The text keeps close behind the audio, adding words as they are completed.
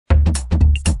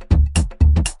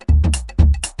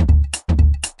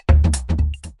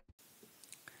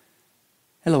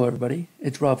Hello everybody,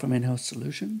 it's Rob from In-House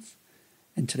Solutions,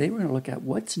 and today we're going to look at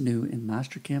what's new in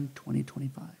Mastercam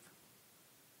 2025.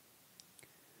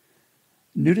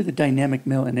 New to the dynamic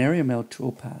mill and area mill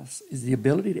toolpaths is the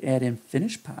ability to add in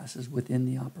finish passes within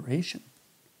the operation.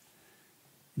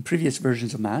 In previous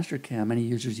versions of Mastercam, many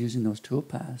users using those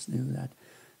toolpaths knew that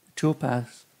the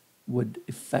toolpaths would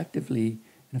effectively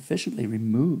and efficiently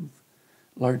remove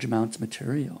large amounts of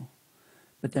material,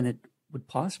 but then it would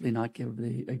possibly not give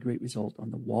a great result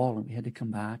on the wall, and we had to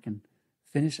come back and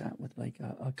finish that with like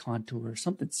a contour or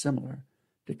something similar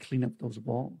to clean up those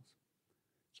walls.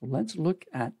 So let's look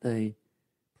at the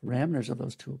parameters of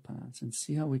those toolpaths and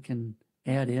see how we can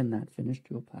add in that finished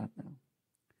toolpath now.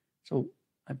 So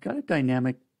I've got a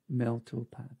dynamic mill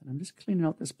toolpath, and I'm just cleaning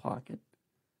out this pocket.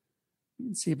 You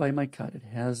can see by my cut it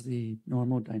has the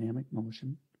normal dynamic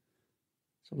motion.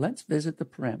 So let's visit the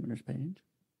parameters page.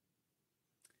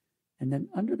 And then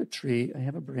under the tree, I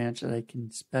have a branch that I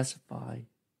can specify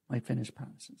my finish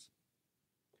passes.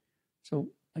 So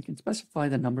I can specify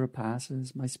the number of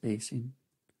passes, my spacing,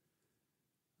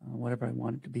 whatever I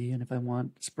want it to be. And if I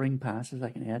want spring passes, I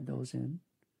can add those in.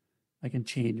 I can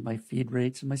change my feed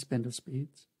rates and my spindle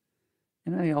speeds.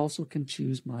 And I also can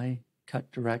choose my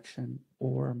cut direction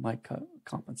or my cut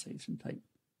compensation type.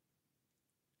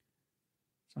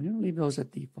 So I'm going to leave those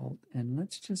at default, and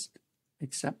let's just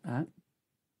accept that.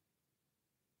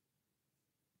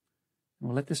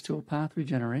 We'll let this toolpath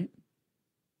regenerate.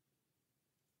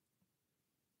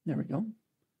 There we go.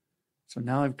 So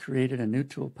now I've created a new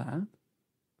toolpath.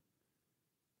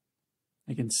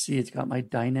 I can see it's got my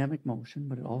dynamic motion,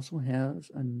 but it also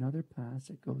has another path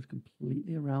that goes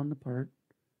completely around the part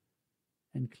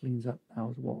and cleans up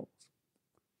those walls.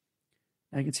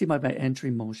 And I can see by my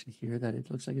entry motion here that it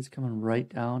looks like it's coming right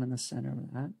down in the center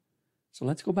of that. So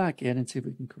let's go back in and see if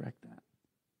we can correct that.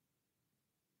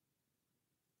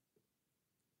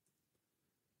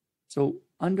 So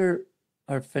under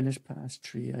our finish pass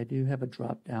tree, I do have a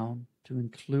drop down to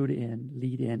include in,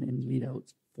 and lead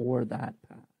outs for that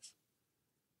pass.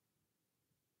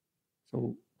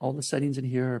 So all the settings in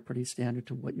here are pretty standard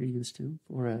to what you're used to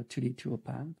for a 2D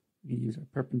toolpath. You can use a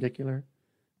perpendicular,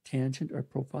 tangent, or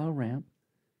profile ramp,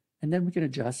 and then we can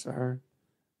adjust our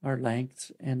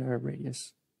lengths and our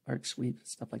radius, arc sweep,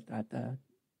 stuff like that,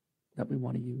 that we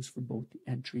want to use for both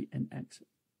the entry and exit.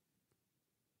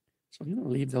 So I'm going to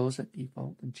leave those at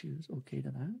default and choose OK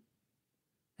to that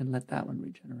and let that one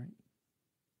regenerate.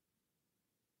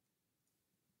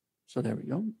 So there we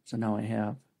go. So now I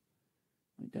have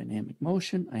my dynamic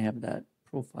motion. I have that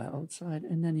profile outside,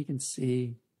 and then you can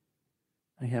see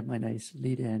I have my nice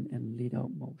lead in and lead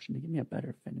out motion to give me a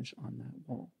better finish on that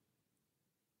wall.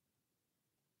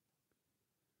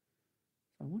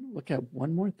 So I want to look at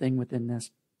one more thing within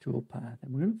this toolpath,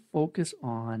 and we're going to focus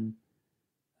on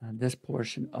this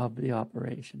portion of the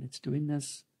operation. It's doing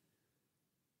this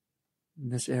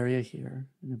in this area here,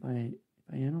 and if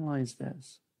I analyze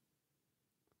this,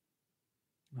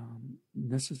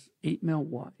 this is 8 mil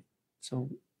wide.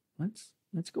 So let's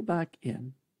go back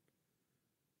in,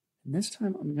 and this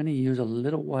time I'm going to use a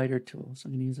little wider tool. So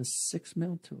I'm going to use a 6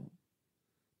 mil tool.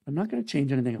 I'm not going to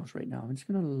change anything else right now. I'm just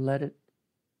going to let it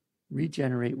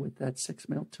regenerate with that 6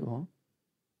 mil tool.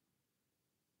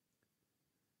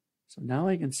 So now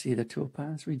I can see the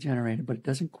toolpath is regenerated, but it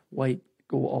doesn't quite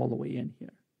go all the way in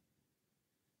here.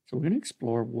 So we're going to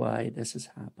explore why this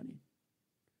is happening.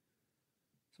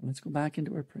 So let's go back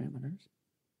into our parameters.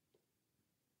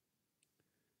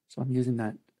 So I'm using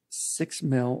that 6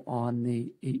 mil on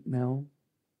the 8 mil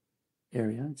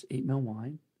area. It's 8 mil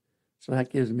wide. So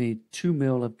that gives me 2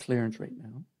 mil of clearance right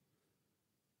now.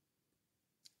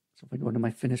 So if I go into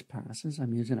my finished passes,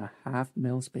 I'm using a 1/2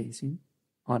 mil spacing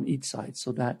on each side.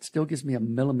 So that still gives me a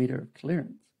millimeter of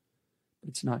clearance, but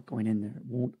it's not going in there. It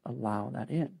won't allow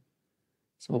that in.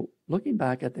 So looking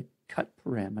back at the cut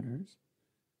parameters,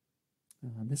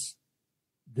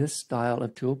 this style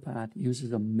of toolpath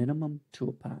uses a minimum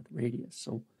toolpath radius.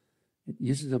 So it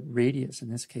uses a radius. In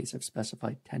this case, I've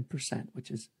specified 10%,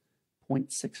 which is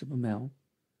 0.6 of a mil.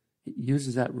 It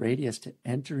uses that radius to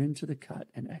enter into the cut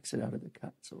and exit out of the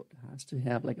cut. So it has to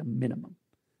have like a minimum,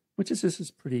 which is this is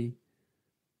pretty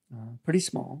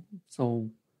small.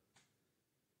 So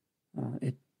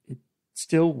it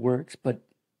still works, but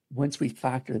once we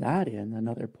factor that in,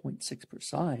 another 0.6 per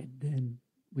side, then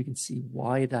we can see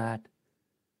why that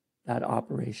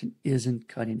operation isn't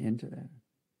cutting into there.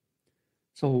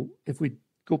 So if we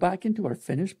go back into our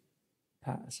finished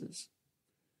passes,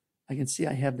 I can see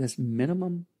I have this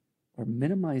minimum or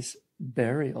minimize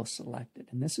burial selected,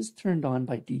 and this is turned on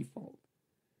by default.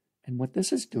 And what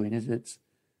this is doing is it's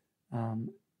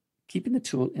keeping the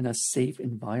tool in a safe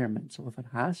environment. So if it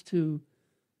has to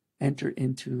enter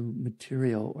into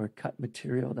material or cut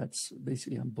material that's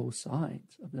basically on both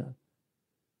sides of the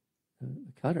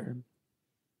cutter,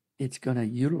 it's going to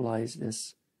utilize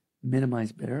this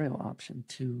minimize burial option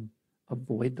to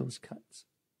avoid those cuts.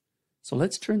 So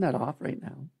let's turn that off right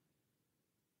now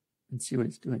and see what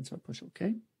it's doing. So I push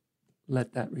OK.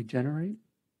 Let that regenerate.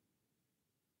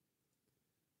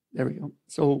 There we go.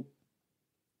 So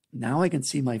now I can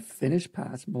see my finish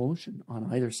pass motion on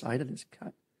either side of this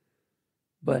cut,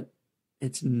 but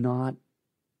it's not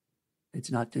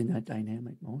doing that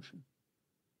dynamic motion.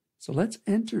 So let's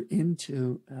enter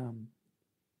into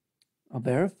a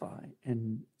verify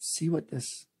and see what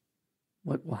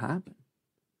will happen.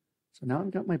 So now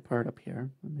I've got my part up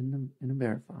here. I'm in a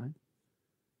verify,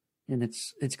 and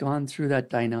it's gone through that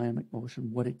dynamic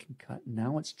motion, what it can cut. And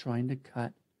now it's trying to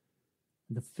cut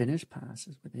the finish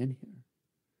passes within here.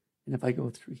 And if I go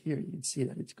through here, you can see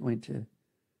that it's going to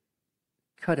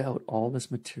cut out all this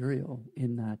material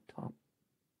in that top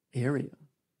area.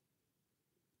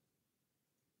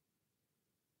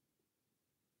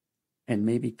 And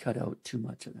maybe cut out too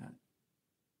much of that.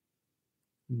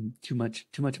 Too much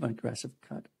of an aggressive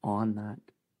cut on that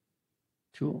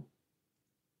tool.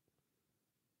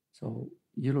 So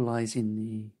utilizing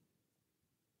the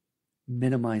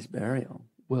minimize burial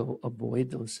will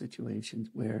avoid those situations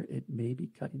where it may be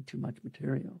cutting too much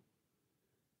material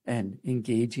and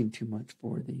engaging too much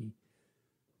for the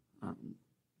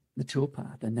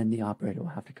toolpath, and then the operator will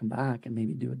have to come back and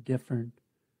maybe do a different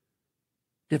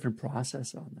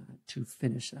process on that to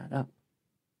finish that up,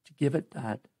 to give it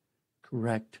that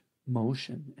correct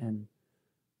motion and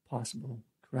possible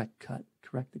correct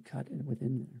the cut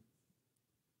within there.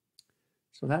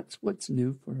 So that's what's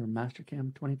new for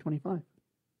Mastercam 2025.